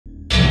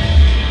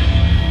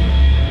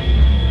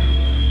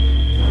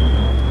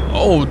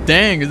Oh,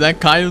 dang. Is that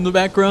Caillou in the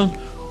background?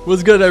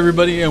 What's good,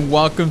 everybody, and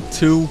welcome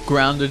to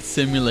Grounded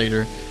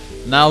Simulator.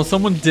 Now,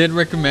 someone did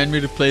recommend me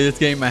to play this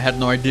game. I had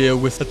no idea it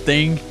was a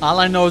thing.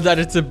 All I know is that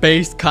it's a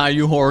base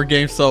Caillou horror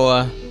game,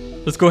 so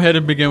let's go ahead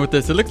and begin with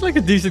this. It looks like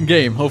a decent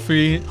game.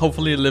 Hopefully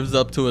it lives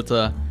up to its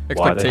expectations.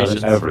 Why the hell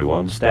is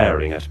everyone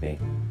staring at me?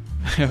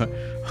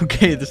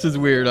 Okay, this is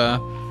weird.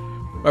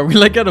 Are we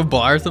like at a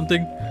bar or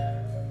something?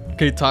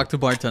 Okay, talk to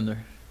bartender.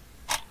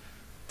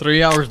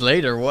 3 hours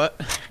later,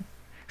 what?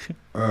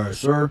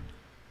 Sir?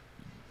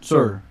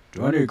 Sir,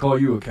 do I need to call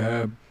you a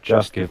cab?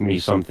 Just give me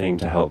something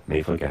to help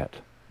me forget.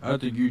 I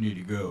think you need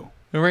to go.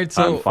 Alright,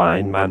 so... I'm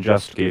fine, man,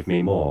 just give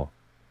me more.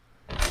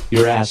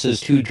 Your ass is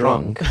too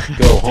drunk.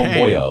 Go home,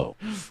 boyo.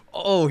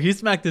 Oh, he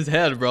smacked his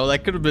head, bro.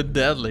 That could have been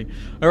deadly.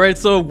 Alright,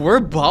 so we're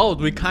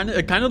bald. It kind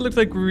of looks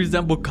like we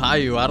resemble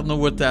Caillou. I don't know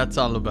what that's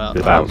all about.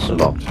 The bouncer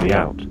locked me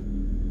out.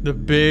 The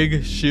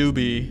big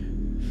shoebie.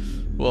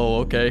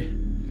 Whoa, okay.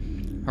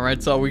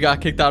 Alright, so we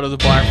got kicked out of the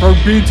bar for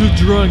being too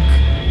drunk.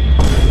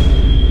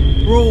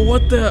 Bro,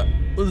 what the...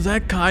 Was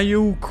that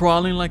Caillou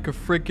crawling like a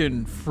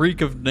freaking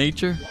freak of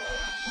nature?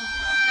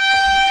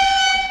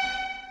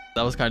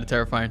 That was kind of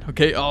terrifying.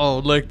 Okay, oh,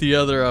 like the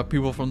other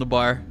people from the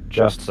bar.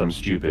 Just some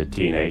stupid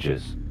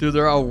teenagers. Dude,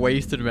 they're all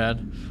wasted,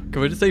 man.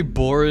 Can we just say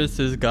Boris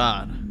is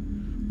God?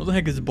 What the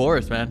heck is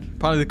Boris, man?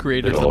 Probably the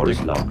creator The or door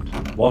something. is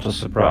locked. What a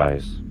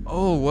surprise.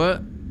 Oh,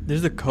 what?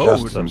 There's a code.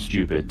 Just some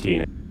stupid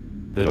teenagers.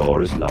 The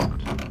door is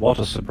locked. What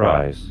a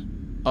surprise.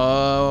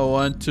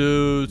 1,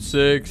 2,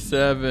 6,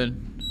 7.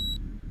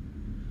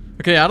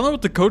 Okay, I don't know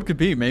what the code could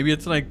be. Maybe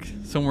it's like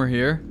somewhere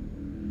here.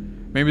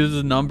 Maybe there's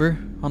a number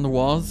on the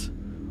walls.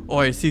 Oh,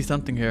 I see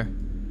something here.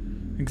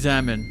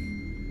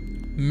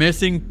 Examine.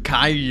 Missing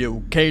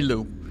Caillou.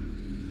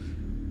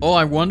 Oh,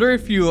 I wonder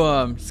if you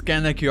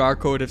scan that QR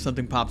code if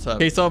something pops up.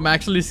 Okay, so I'm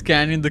actually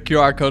scanning the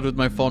QR code with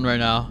my phone right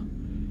now.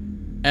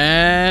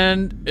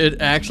 And it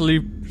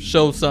actually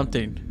shows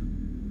something.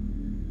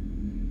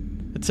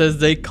 It says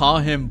they call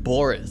him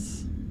Boris.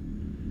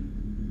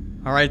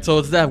 Alright, so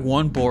it's that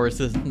one Boris.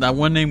 That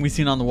one name we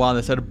seen on the wall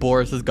that said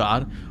Boris is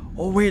God.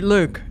 Oh, wait,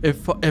 look.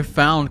 If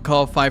found,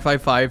 call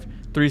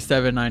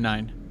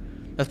 555-3799.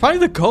 That's probably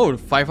the code.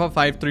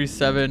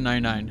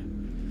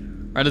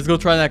 555-3799. Alright, let's go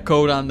try that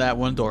code on that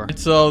one door.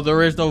 So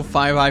there is no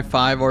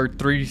 555 or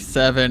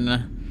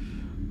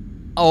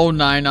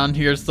 3709 on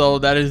here, so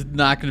that is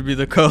not going to be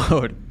the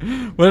code.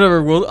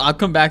 Whatever, I'll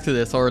come back to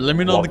this, or let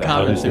me know in the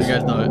comments if you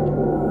guys know it.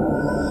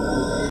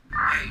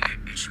 Hey,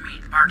 it's me,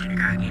 the bartender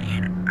guy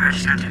again, and I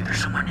just got to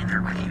there's someone in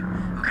there with you,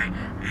 okay?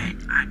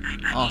 And I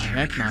Oh, need you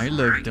heck to be no, he careful,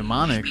 looked right?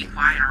 demonic. Just be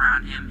quiet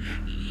around him.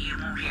 He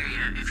won't hear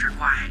you if you're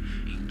quiet.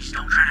 And just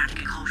don't try not to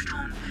get close to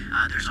him.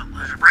 There's a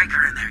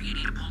breaker in there. You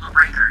need to pull the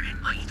breaker and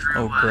let you through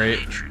Oh, great.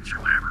 the entrance or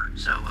whatever.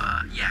 So,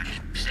 yeah,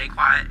 just stay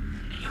quiet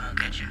and he won't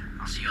get you.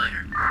 I'll see you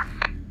later.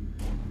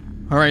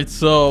 Alright,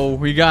 so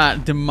we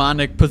got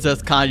demonic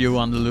possessed Caillou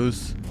on the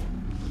loose.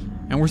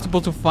 And we're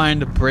supposed to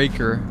find a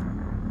breaker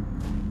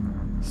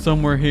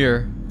somewhere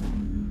here.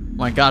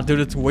 My god, dude,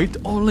 it's way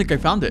oh, look, I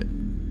found it.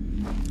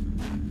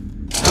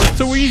 That's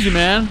so easy,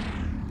 man.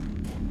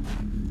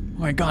 Oh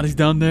my god, he's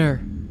down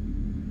there.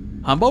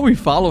 How about we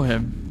follow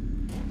him?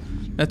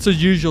 That's a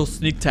usual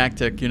sneak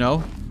tactic, you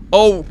know?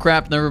 Oh,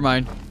 crap, never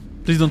mind.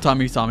 Please don't tell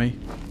me he saw me.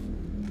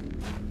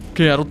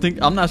 Okay,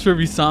 I'm not sure if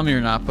he saw me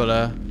or not,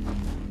 but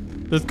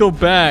let's go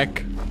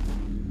back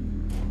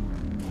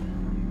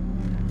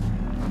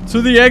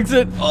to the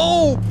exit.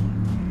 Oh!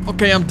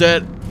 Okay, I'm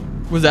dead.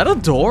 Was that a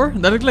door?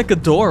 That looked like a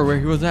door where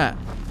he was at.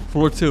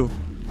 Floor 2.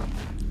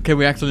 Okay,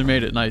 we actually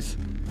made it. Nice.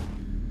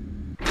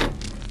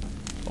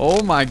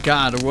 Oh my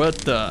god, what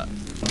the...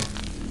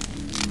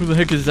 Who the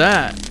heck is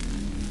that?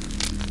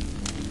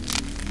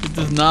 It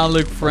does not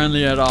look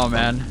friendly at all,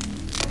 man.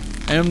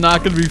 I am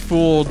not going to be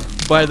fooled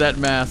by that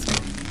mask.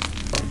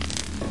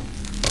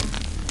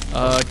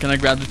 Can I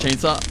grab the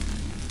chainsaw?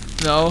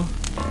 No.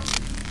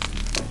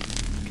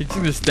 Can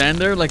you just stand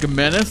there like a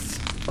menace?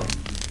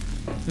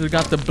 He's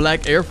got the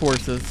black Air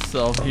Forces,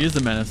 so he is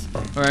a menace.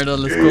 Alright,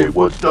 let's Hey, go.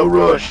 what's the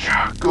rush?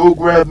 Go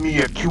grab me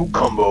a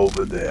cucumber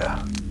over there.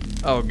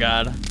 Oh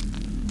god.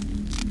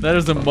 That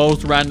is the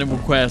most random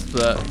request,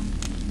 but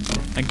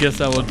I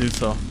guess I will do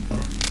so.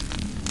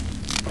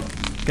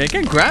 Okay, I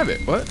can't grab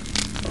it. What?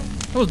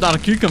 That was not a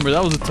cucumber,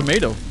 that was a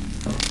tomato.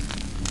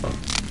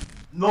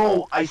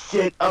 No, I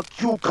said a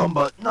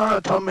cucumber, not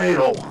a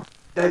tomato.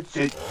 That's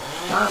it.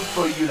 Time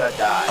for you to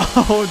die.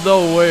 Oh,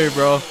 no way,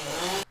 bro.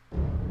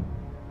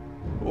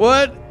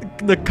 What?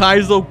 The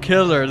Kaizo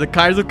Killer. The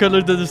Kaizo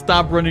Killer doesn't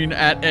stop running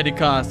at any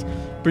cost.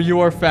 But you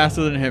are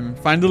faster than him.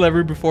 Find the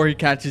lever before he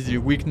catches you.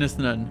 Weakness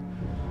none.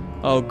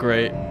 Oh,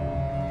 great.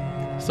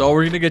 So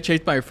we're gonna get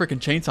chased by a freaking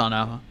chainsaw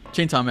now, huh?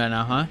 Chainsaw man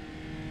now,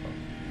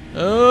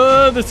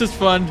 huh? This is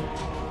fun.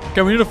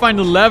 Okay, we need to find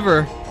the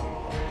lever.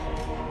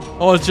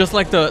 Oh, it's just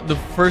like the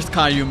first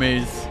Caillou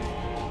maze.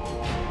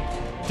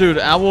 Dude,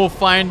 I will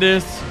find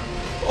this.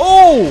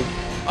 Oh!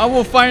 I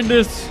will find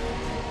this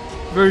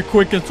very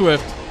quick and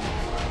swift.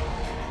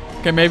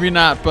 Okay, maybe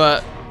not,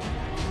 but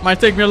might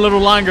take me a little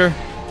longer.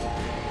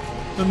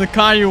 than the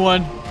Caillou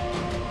one.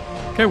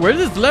 Okay, where's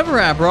this lever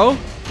at, bro?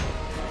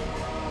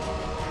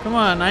 Come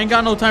on, I ain't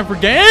got no time for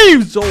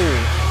games.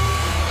 Oh.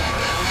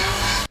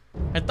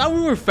 I thought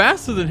we were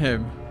faster than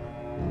him.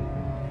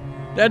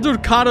 That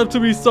dude caught up to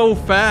me so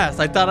fast.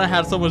 I thought I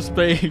had so much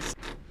space.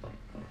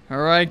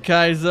 Alright,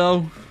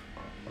 Kaizo.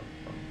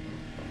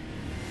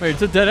 Wait,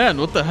 it's a dead end.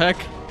 What the heck?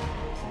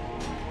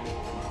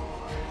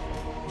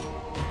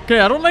 Okay,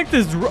 I don't like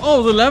this.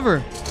 Oh, the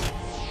lever.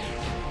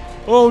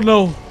 Oh,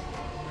 no.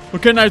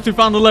 Okay, nice. We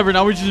found the lever.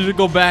 Now we just need to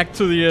go back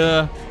to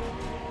the,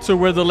 to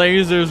where the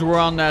lasers were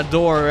on that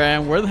door.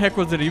 And where the heck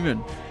was it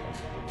even?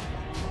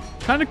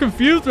 Kind of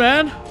confused,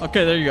 man.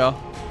 Okay, there you go.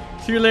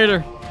 See you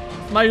later.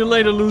 Smile you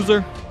later,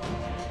 loser.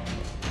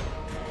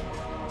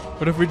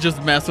 What if we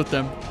just mess with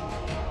them?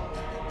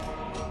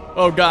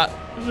 Oh, God.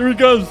 Here he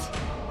goes.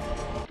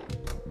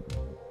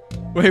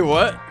 Wait,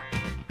 what?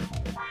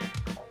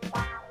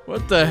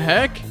 What the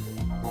heck?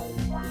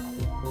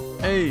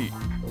 Hey,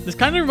 this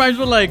kind of reminds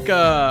me of like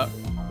Caillou.exe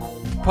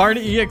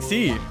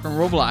from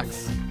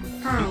Roblox.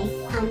 Hi,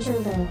 I'm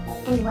Caillou,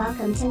 and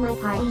welcome to my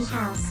party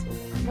house.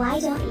 Why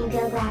don't you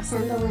go grab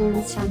some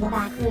balloons from the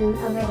back room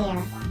over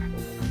there?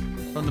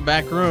 From the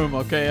back room,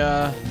 okay,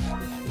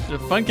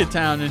 there's a Funky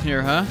Town in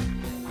here, huh?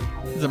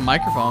 There's a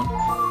microphone.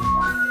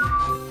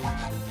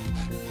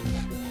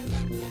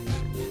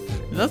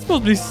 Is that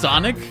supposed to be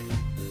Sonic?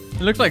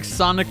 It looks like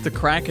Sonic the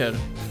Crackhead.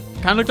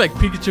 Kind of looks like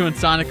Pikachu and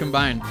Sonic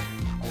combined.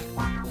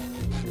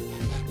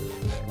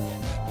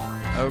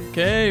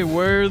 Okay,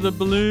 where are the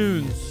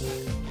balloons?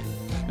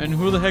 And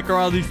who the heck are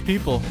all these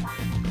people?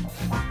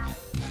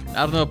 I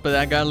don't know, but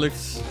that guy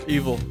looks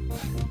evil.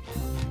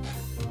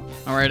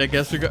 Alright, I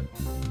guess we go...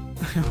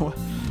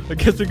 I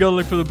guess we go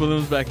look for the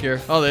balloons back here.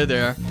 Oh, there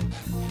they are.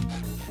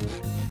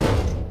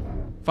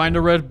 Find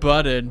a red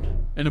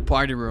button in the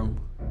party room.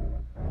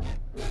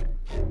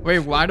 Wait,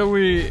 why do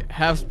we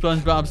have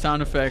SpongeBob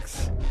sound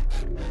effects?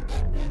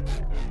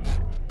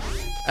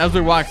 As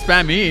we walk,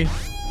 spam E.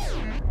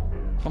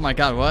 Oh my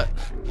god, what?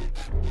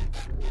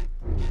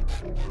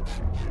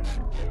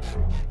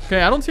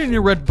 Okay, I don't see any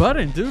red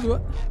button, dude.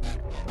 What?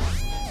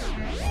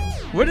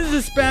 What is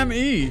this spam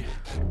E?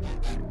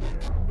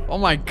 Oh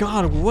my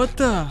god, what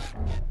the?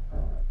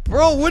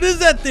 Bro, what is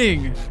that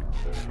thing?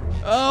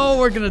 Oh,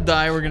 we're gonna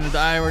die, we're gonna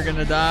die, we're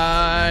gonna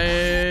die.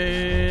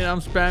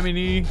 I'm spamming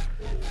E.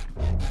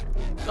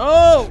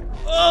 Oh!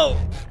 Oh! Oh,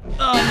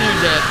 I'm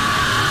near dead.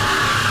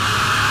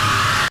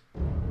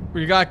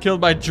 We got killed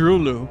by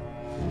Drulu.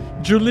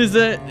 Drulu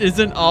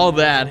isn't all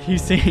that. He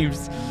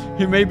seems.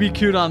 He may be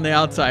cute on the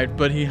outside,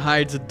 but he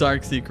hides a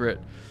dark secret.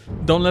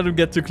 Don't let him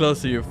get too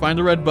close to you. Find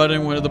the red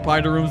button in one of the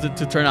party rooms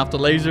to turn off the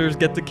lasers.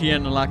 Get the key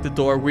and unlock the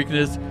door.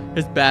 Weakness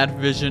is bad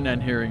vision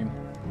and hearing.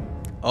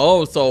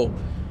 Oh, so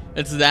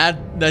it's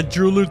that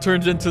Drulu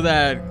turns into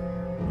that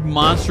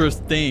monstrous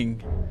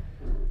thing.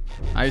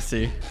 I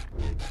see.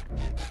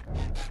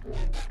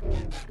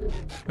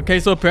 Okay,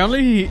 so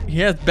apparently he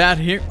has bad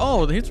hearing.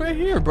 Oh, he's right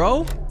here,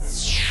 bro.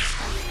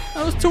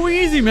 That was too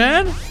easy,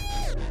 man.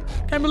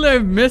 Can't believe I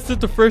missed it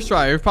the first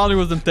try. It probably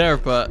wasn't there,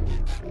 but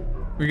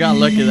we got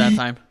lucky that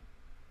time.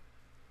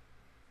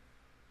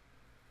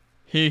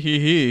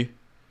 He.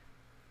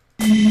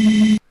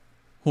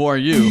 Who are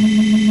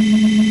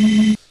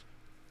you?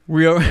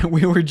 We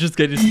were just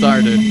getting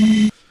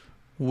started.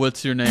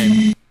 What's your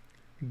name?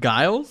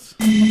 Giles?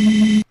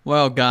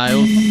 Well,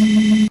 Giles,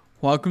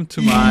 welcome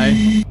to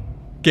my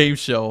game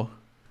show.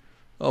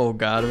 Oh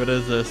god, what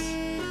is this?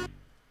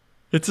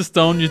 It's a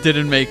stone, you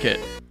didn't make it.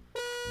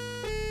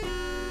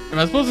 Am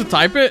I supposed to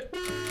type it?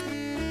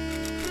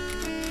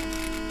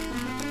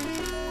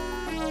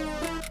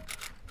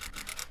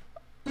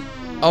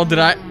 Oh, did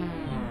I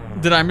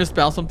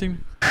misspell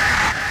something?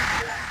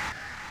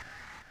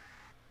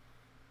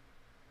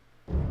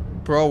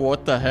 Bro,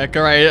 what the heck?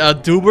 Alright,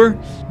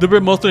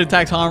 Duber mostly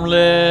attacks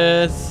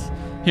harmless.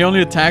 He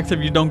only attacks if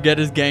you don't get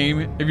his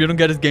game. If you don't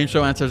get his game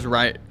show answers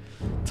right.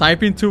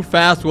 Typing too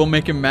fast will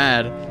make him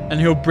mad, and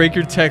he'll break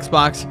your text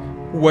box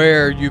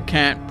where you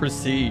can't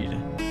proceed.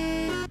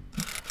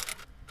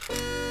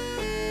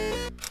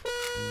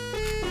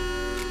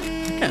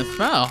 I can't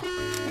spell.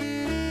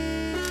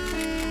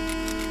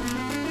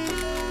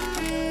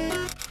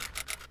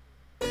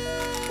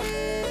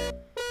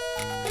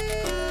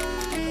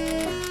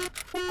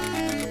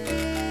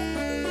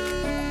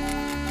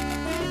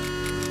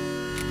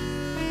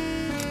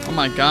 Oh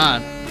my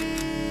god.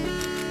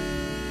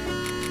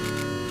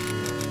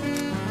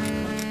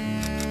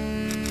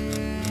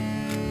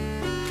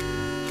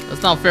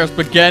 That's not fair.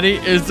 Spaghetti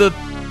is a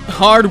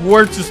hard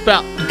word to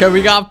spell. Okay,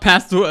 we got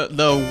past the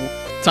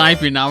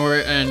typing. Now we're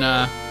in,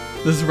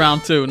 this is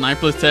round 2. 9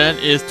 plus 10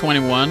 is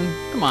 21.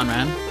 Come on,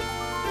 man.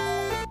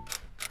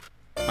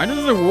 Why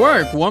doesn't it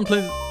work? 1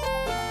 plus...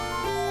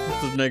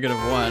 This is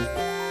 -1.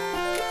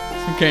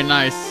 Okay,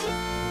 nice.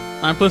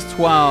 9 plus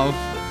 12.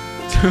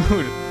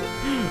 Dude.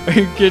 Are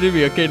you kidding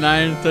me? Okay,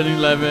 9, 10,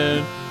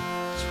 11,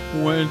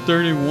 20,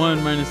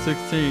 31 minus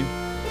 16.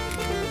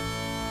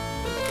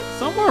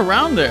 Somewhere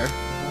around there.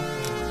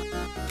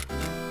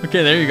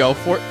 Okay, there you go.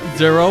 4,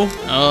 0.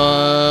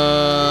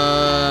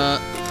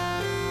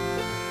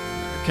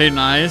 Okay,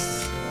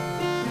 nice.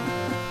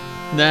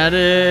 That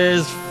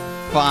is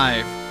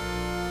 5.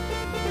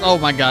 Oh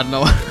my god,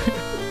 no.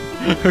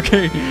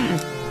 Okay.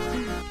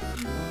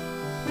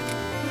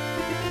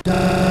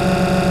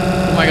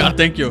 Oh my god,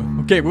 thank you.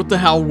 Okay, what the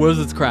hell was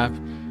this crap?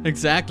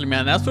 Exactly,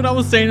 man. That's what I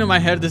was saying in my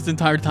head this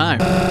entire time.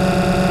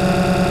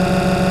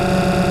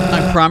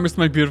 I promised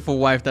my beautiful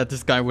wife that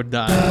this guy would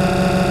die.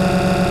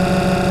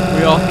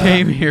 We all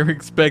came here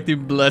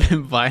expecting blood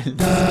and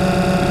violence.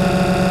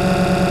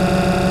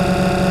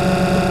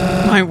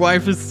 My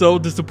wife is so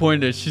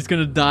disappointed. She's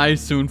gonna die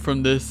soon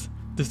from this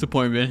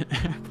disappointment.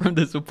 From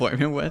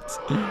disappointment, what?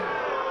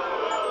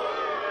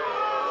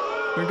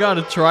 We got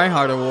a Try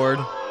Hard award.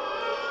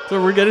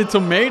 So we're getting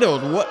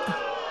tomatoed. What?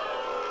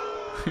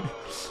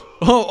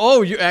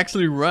 Oh, you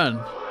actually run.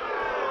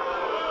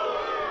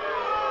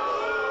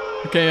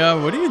 Okay,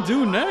 what do you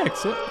do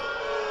next? What?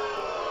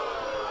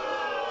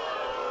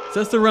 It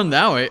says to run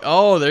that way.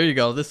 Oh, there you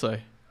go, this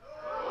way.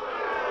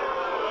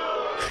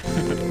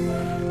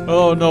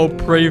 Oh no,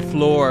 Prey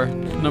Floor,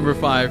 number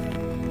 5.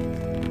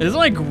 It's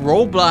like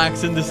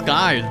Roblox in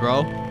disguise,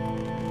 bro.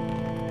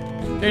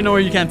 Ain't no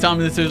way you can't tell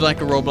me this is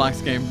like a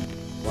Roblox game.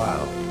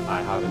 Wow,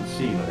 I haven't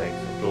seen an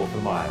exit door for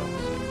miles.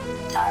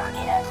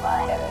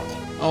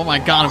 Oh my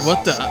god,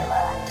 what the?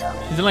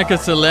 Is it like a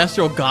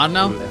celestial god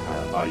now? Who the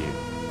hell are you?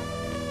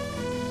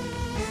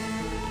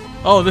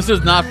 Oh, this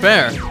is not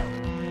fair.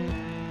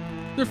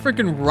 They're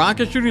freaking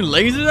rocket shooting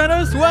lasers at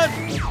us? What?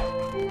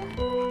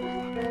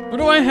 What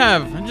do I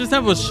have? I just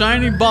have a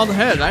shiny bald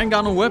head. I ain't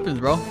got no weapons,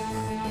 bro.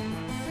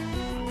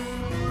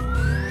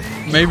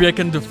 Maybe I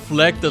can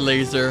deflect the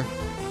laser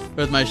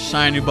with my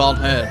shiny bald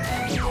head.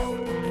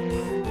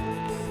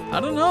 I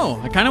don't know.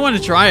 I kind of want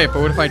to try it,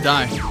 but what if I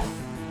die?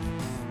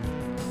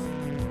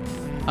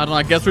 I don't know.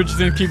 I guess we're just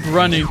going to keep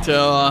running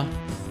till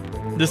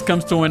this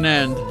comes to an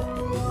end.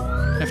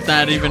 If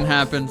that even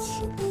happens.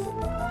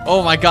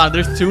 Oh my god,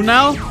 there's 2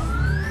 now?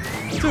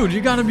 Dude,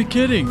 you gotta be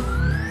kidding.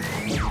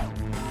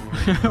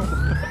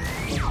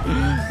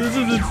 This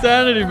is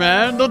insanity,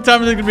 man. Don't tell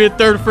me there's gonna be a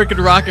 3rd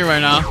freaking rocket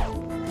right now.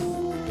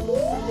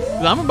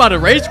 'Cause I'm about to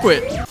rage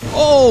quit.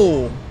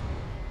 Oh!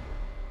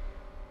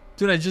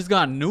 Dude, I just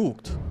got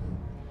nuked.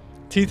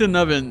 Teeth in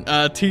oven.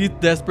 Teeth,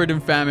 desperate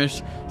and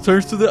famished,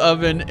 turns to the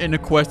oven in a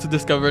quest to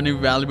discover any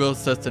valuable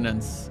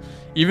sustenance.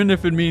 Even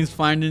if it means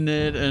finding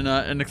it in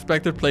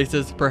unexpected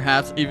places,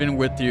 perhaps even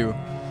with you.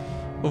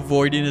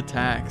 Avoiding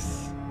attacks.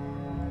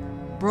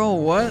 Bro,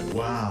 what?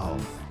 Wow.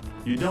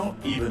 You don't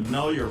even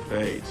know your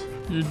fate.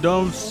 You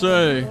don't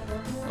say.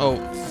 Oh,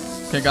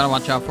 okay, gotta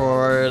watch out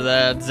for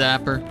that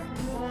zapper.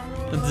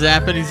 The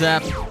zappity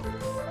zap.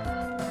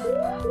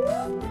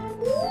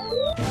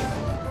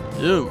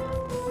 Ew.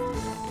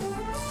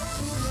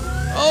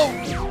 Oh!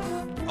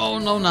 Oh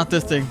no, not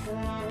this thing.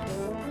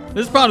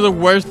 This is probably the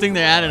worst thing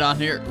they added on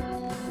here.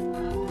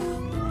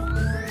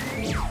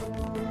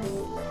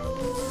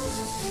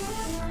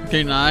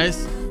 Okay,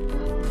 nice.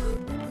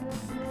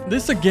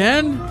 This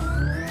again?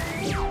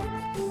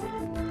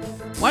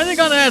 Why they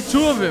gotta add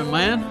 2 of them,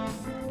 man?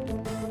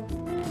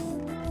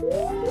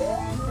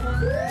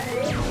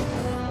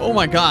 Oh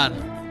my god.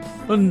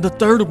 And the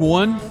 3rd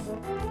one?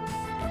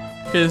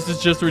 Okay, this is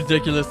just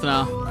ridiculous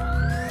now.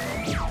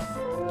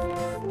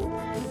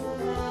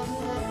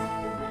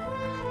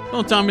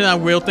 Don't tell me that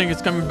wheel thing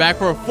is coming back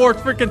for a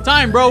 4th freaking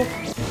time, bro.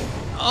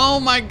 Oh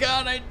my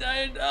god, I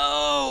died.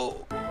 Oh.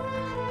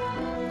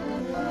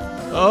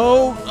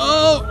 Oh,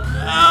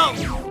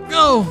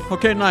 go.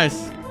 Okay,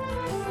 nice.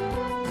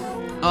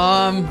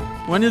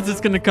 When is this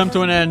gonna come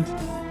to an end?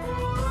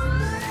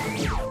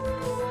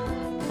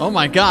 Oh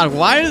my god,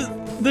 why is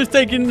this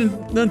taking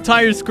the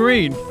entire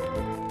screen?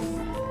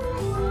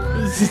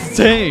 This is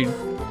insane.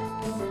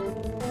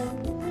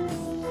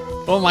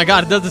 Oh my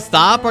god, it doesn't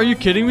stop? Are you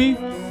kidding me?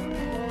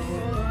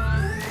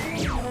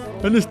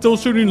 And they're still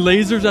shooting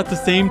lasers at the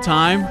same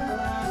time?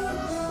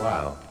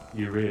 Wow,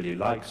 you really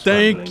like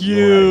Thank you.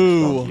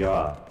 your eggs from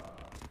yard.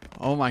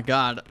 Oh my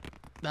god.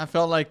 That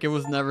felt like it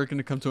was never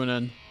gonna come to an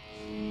end.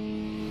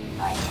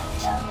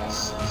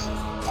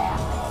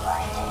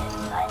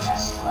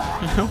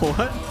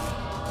 What?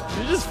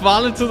 You just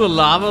fall into the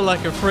lava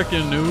like a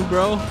freaking noob,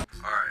 bro? Alright, I'm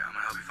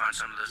gonna help you find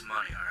some of this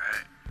money,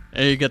 alright?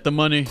 Hey, get the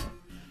money.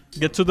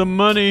 Get to the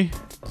money.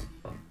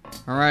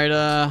 Alright,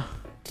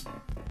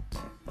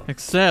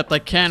 except I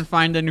can't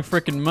find any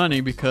freaking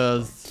money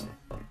because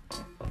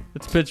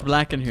it's pitch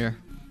black in here.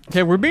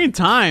 Okay, we're being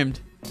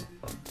timed.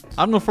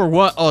 I don't know for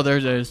what. Oh, there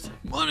it is.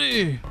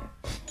 Money!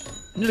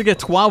 I need to get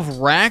 12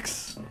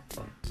 racks?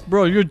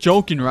 Bro, you're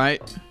joking,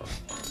 right?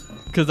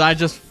 Because I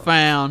just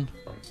found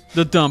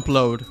the dump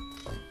load.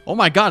 Oh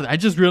my god, I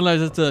just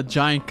realized it's a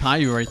giant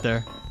Caillou right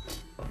there.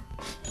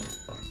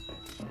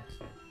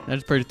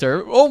 That's pretty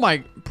terrible. Oh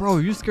my, bro,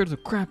 you scared the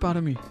crap out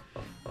of me.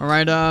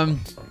 Alright,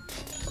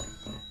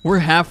 we're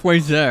halfway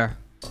there.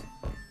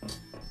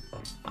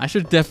 I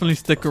should definitely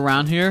stick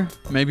around here.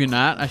 Maybe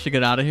not. I should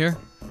get out of here.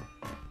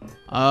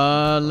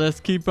 Let's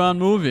keep on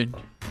moving.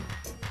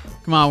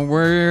 Come on,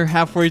 we're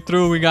halfway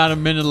through. We got a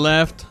minute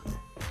left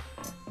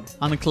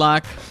on the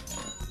clock.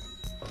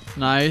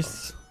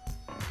 Nice.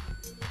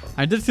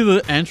 I did see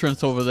the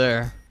entrance over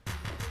there.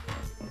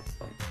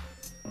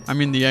 I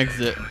mean the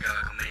exit. We got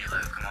like a minute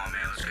left. Come on,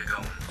 man. Let's get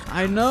going.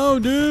 I know,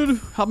 dude.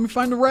 Help me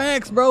find the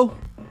racks, bro.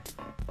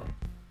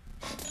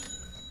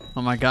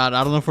 Oh my god,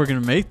 I don't know if we're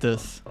gonna make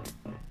this.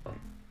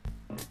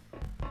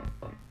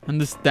 And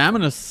the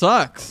stamina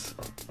sucks.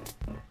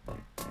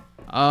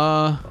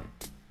 I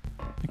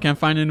can't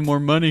find any more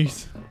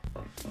monies.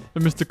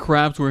 If Mr.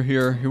 Krabs were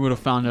here, he would have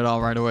found it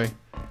all right away.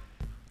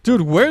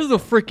 Dude, where's the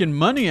freaking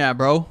money at,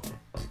 bro?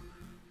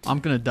 I'm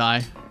gonna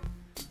die.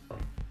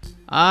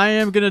 I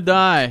am gonna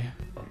die.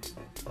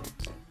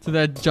 To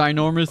that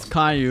ginormous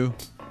Caillou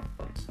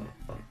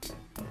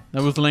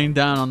that was laying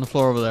down on the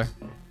floor over there.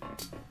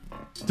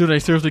 Dude, I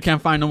seriously can't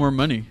find no more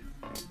money.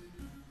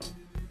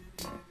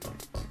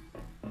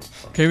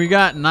 Okay, we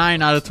got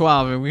 9 out of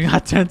 12 and we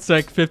got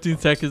 15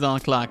 seconds on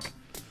the clock.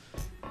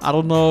 I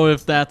don't know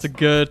if that's a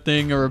good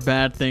thing or a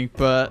bad thing,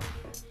 but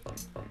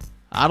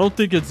I don't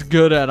think it's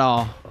good at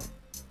all.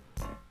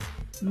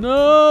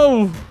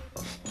 No!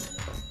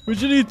 We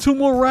just need 2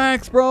 more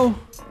racks, bro.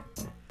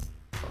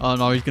 Oh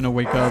no, he's gonna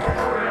wake up.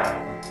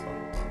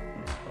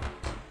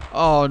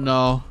 Oh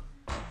no.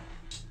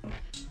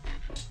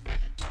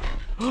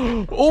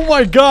 Oh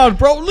my god,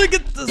 bro. Look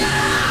at the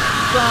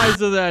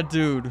size of that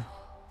dude.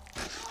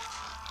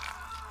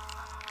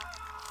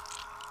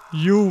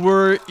 You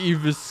were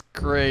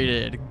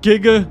eviscerated.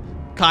 Giga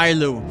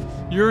Caillou.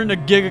 You're in the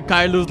Giga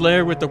Caillou's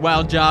lair with the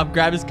wild job.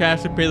 Grab his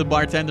cash and pay the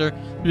bartender.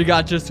 You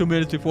got just 2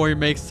 minutes before he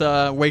wakes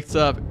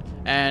up.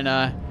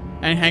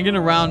 And hanging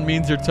around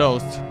means you're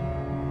toast.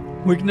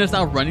 Weakness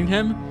outrunning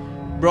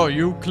him? Bro,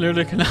 you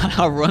clearly cannot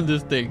outrun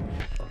this thing.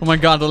 Oh my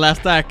god, the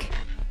last stack.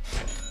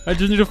 I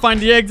just need to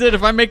find the exit.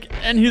 If I make...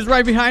 And he's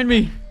right behind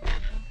me.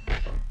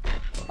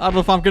 I don't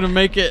know if I'm gonna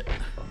make it.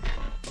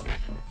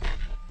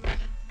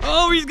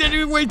 Oh, he's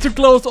getting way too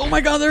close. Oh my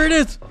god, there it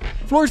is.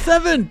 Floor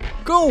 7.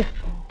 Go.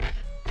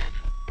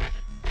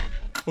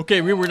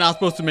 Okay, we were not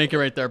supposed to make it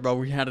right there, bro.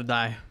 We had to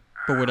die.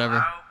 But whatever.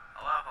 Hello.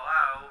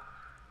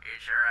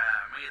 It's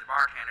me, the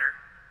bartender,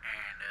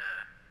 and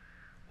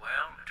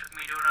well, it took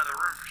me to another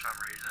room for some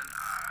reason.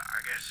 I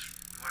guess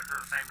we went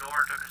through the same door,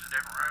 took us to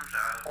different rooms.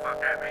 Fuck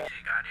that, makes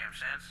any goddamn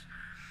sense.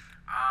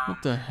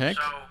 What the heck?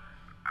 So,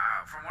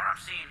 from what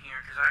I'm seeing here,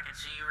 because I can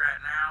see you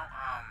right now,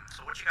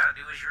 so what you gotta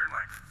do is you're in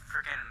like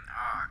freaking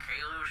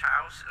Caillou's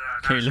house.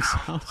 Caillou's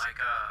house. Like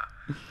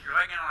you're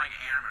like in like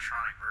an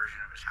animatronic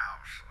version of his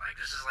house. Like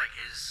this is like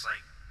his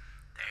like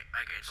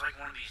it's like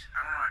one of these.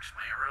 I don't know how to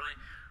explain it really,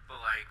 but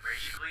like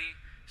basically,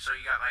 so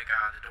you got like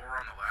the door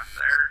on the left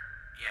there.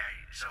 Yeah.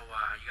 So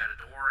you got a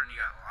door and you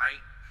got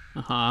light.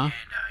 And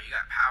you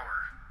got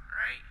power,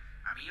 right?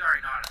 I mean, you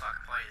already know how to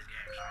fucking play this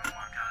game, so I don't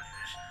know why I'm telling you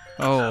this.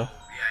 Oh. So,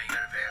 yeah, you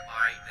got a vent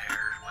light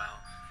there as well.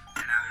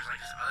 And now there's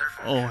like this other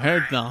function. Oh,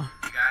 heck right? no.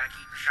 You gotta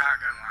keep the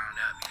shotgun wound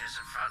up because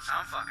for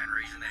some fucking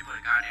reason they put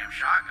a goddamn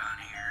shotgun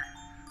here.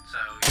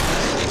 So,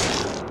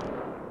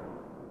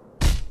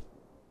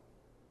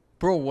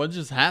 Bro, what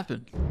just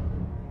happened?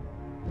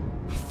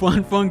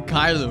 Fun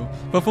Caillou.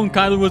 But Fun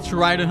Caillou will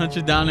try to hunt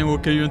you down and will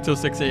kill you until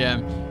 6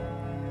 a.m.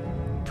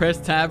 Press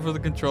tab for the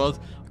controls.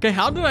 Okay,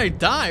 how did I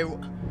die?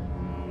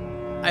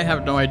 I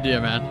have no idea,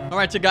 man.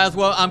 Alright, you guys,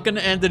 well, I'm gonna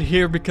end it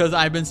here because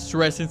I've been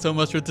stressing so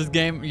much with this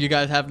game. You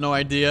guys have no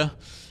idea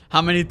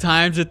how many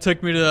times it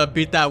took me to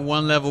beat that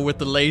one level with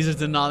the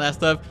lasers and all that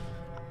stuff.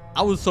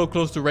 I was so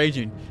close to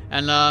raging.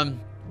 And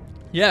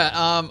yeah,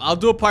 I'll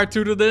do a part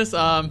 2 to this.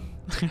 I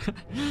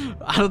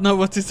don't know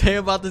what to say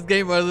about this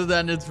game other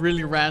than it's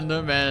really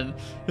random and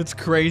it's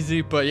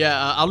crazy. But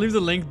yeah, I'll leave the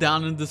link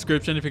down in the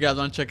description if you guys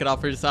want to check it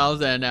out for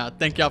yourselves. And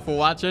thank y'all for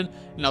watching,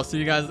 and I'll see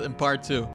you guys in part 2.